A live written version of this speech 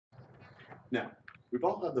Now, we've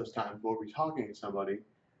all had those times where we'll be talking to somebody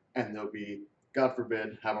and they'll be, God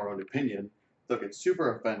forbid, have our own opinion. They'll get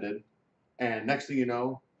super offended, and next thing you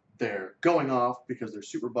know, they're going off because they're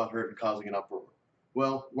super butthurt and causing an uproar.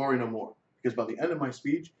 Well, worry no more, because by the end of my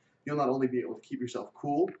speech, you'll not only be able to keep yourself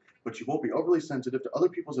cool, but you won't be overly sensitive to other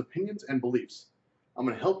people's opinions and beliefs. I'm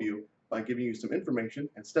going to help you by giving you some information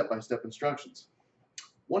and step-by-step instructions.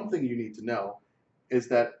 One thing you need to know is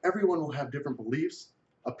that everyone will have different beliefs,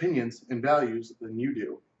 opinions, and values than you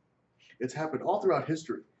do. It's happened all throughout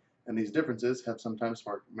history, and these differences have sometimes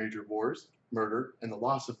sparked major wars, murder, and the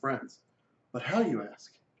loss of friends. But how, you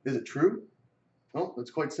ask? Is it true? Well,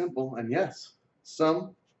 it's quite simple, and yes,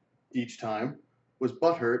 some, each time, was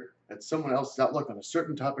butthurt at someone else's outlook on a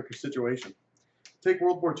certain topic or situation. Take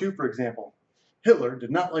World War II, for example. Hitler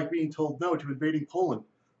did not like being told no to invading Poland.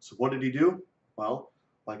 So what did he do? Well,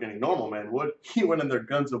 like any normal man would, he went in there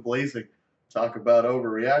guns a-blazing. Talk about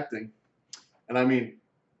overreacting. And I mean,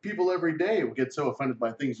 people every day will get so offended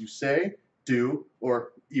by things you say, do,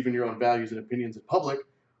 or even your own values and opinions in public.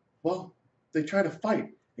 Well, they try to fight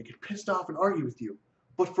and get pissed off and argue with you.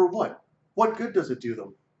 But for what? What good does it do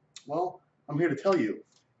them? Well, I'm here to tell you,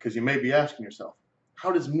 because you may be asking yourself,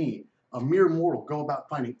 how does me, a mere mortal, go about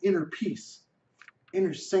finding inner peace,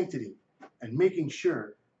 inner sanctity, and making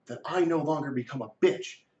sure that I no longer become a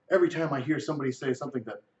bitch every time I hear somebody say something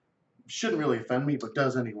that shouldn't really offend me, but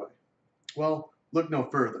does anyway? Well, look no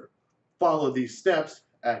further. Follow these steps,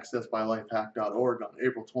 accessed by lifehack.org on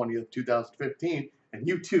April 20th, 2015, and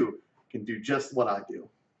you too can do just what I do.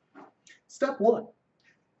 Step 1.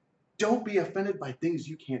 Don't be offended by things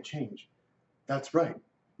you can't change. That's right.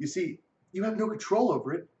 You see, you have no control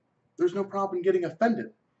over it. There's no problem getting offended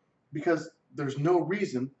because there's no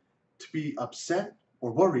reason to be upset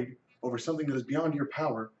or worried over something that is beyond your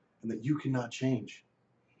power and that you cannot change.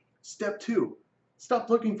 Step 2. Stop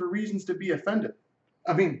looking for reasons to be offended.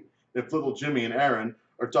 I mean, if little Jimmy and Aaron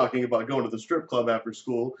are talking about going to the strip club after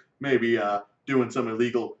school, maybe doing some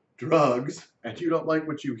illegal drugs, and you don't like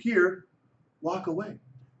what you hear, walk away.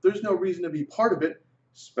 There's no reason to be part of it,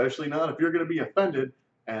 especially not if you're going to be offended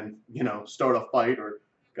and, start a fight or,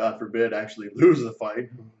 God forbid, actually lose the fight,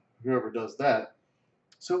 whoever does that.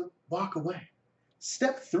 So walk away.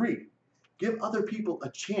 Step 3, give other people a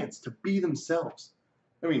chance to be themselves.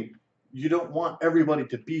 I mean, you don't want everybody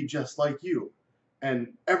to be just like you.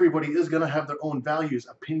 And everybody is going to have their own values,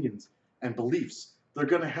 opinions, and beliefs. They're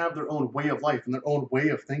going to have their own way of life and their own way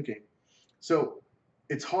of thinking. So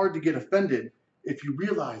it's hard to get offended if you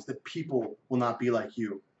realize that people will not be like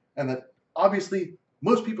you. And that obviously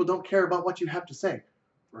most people don't care about what you have to say,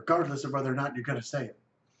 regardless of whether or not you're going to say it.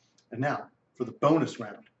 And now, for the bonus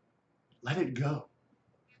round, let it go.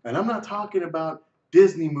 And I'm not talking about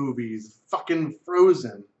Disney movies, fucking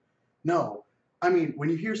Frozen. No, I mean, when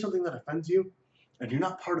you hear something that offends you, and you're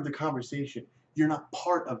not part of the conversation, you're not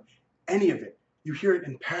part of any of it, you hear it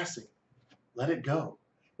in passing, let it go.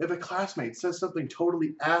 If a classmate says something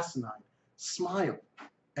totally asinine, smile,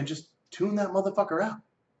 and just tune that motherfucker out.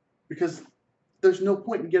 Because there's no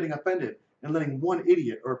point in getting offended and letting one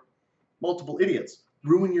idiot or multiple idiots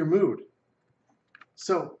ruin your mood.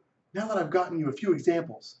 So, now that I've gotten you a few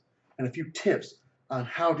examples and a few tips on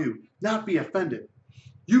how to not be offended,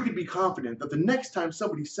 you can be confident that the next time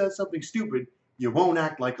somebody says something stupid, you won't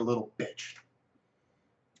act like a little bitch.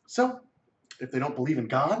 So, if they don't believe in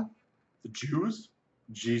God, the Jews,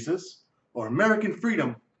 Jesus, or American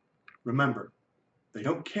freedom, remember, they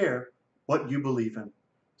don't care what you believe in.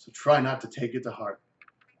 So try not to take it to heart.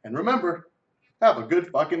 And remember, have a good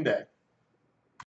fucking day.